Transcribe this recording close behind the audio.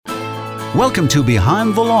Welcome to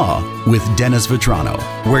Behind the Law with Dennis Vetrano,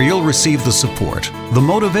 where you'll receive the support, the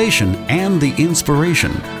motivation, and the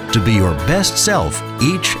inspiration to be your best self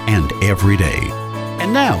each and every day.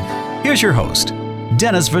 And now, here's your host,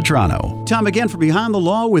 Dennis Vetrano. Time again for Behind the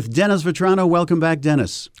Law with Dennis Vetrano. Welcome back,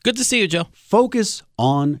 Dennis. Good to see you, Joe. Focus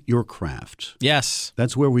on your craft. Yes.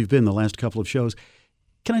 That's where we've been the last couple of shows.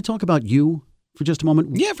 Can I talk about you for just a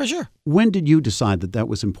moment? Yeah, for sure. When did you decide that that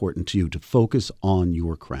was important to you, to focus on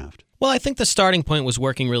your craft? Well, I think the starting point was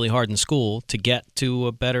working really hard in school to get to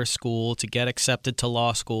a better school, to get accepted to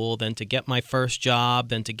law school, then to get my first job,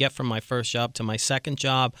 then to get from my first job to my second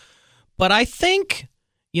job. But I think,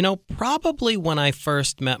 probably when I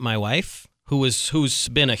first met my wife, who's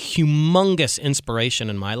been a humongous inspiration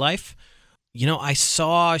in my life, I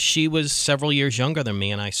saw she was several years younger than me,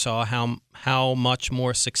 and I saw how much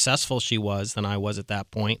more successful she was than I was at that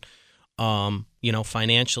point,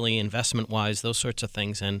 financially, investment-wise, those sorts of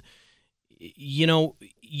things. And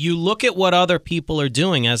you look at what other people are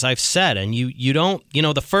doing, as I've said, and you don't,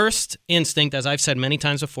 the first instinct, as I've said many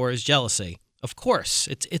times before, is jealousy. Of course,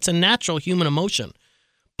 it's a natural human emotion.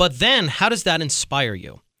 But then how does that inspire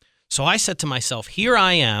you? So I said to myself, here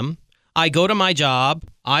I am. I go to my job.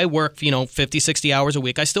 I work, 50, 60 hours a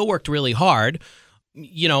week. I still worked really hard,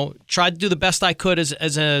 tried to do the best I could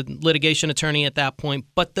as a litigation attorney at that point.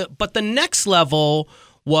 But the next level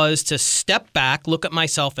was to step back, look at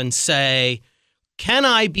myself and say, can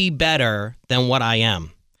I be better than what I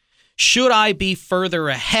am? Should I be further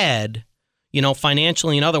ahead,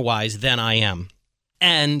 financially and otherwise than I am?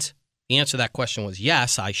 And the answer to that question was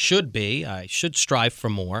yes, I should be. I should strive for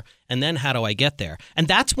more. And then how do I get there? And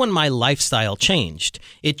that's when my lifestyle changed.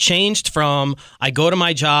 It changed from I go to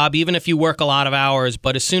my job, even if you work a lot of hours,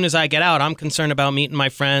 but as soon as I get out, I'm concerned about meeting my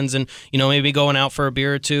friends and, maybe going out for a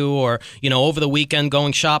beer or two or, over the weekend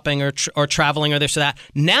going shopping or traveling or this or that.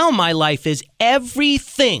 Now my life is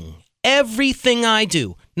everything I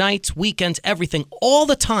do, nights, weekends, everything, all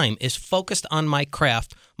the time is focused on my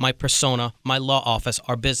craft, my persona, my law office,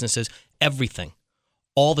 our businesses, everything,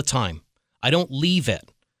 all the time. I don't leave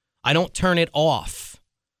it. I don't turn it off.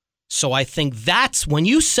 So I think that's when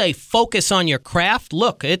you say focus on your craft,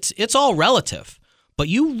 look, it's all relative. But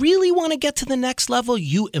you really want to get to the next level,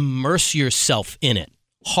 you immerse yourself in it.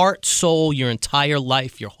 Heart, soul, your entire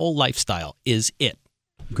life, your whole lifestyle is it.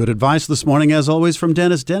 Good advice this morning, as always, from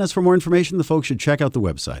Dennis. Dennis, for more information, the folks should check out the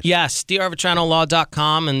website. Yes,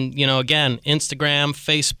 drvetranolaw.com. And, again, Instagram,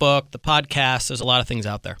 Facebook, the podcast. There's a lot of things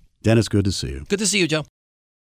out there. Dennis, good to see you. Good to see you, Joe.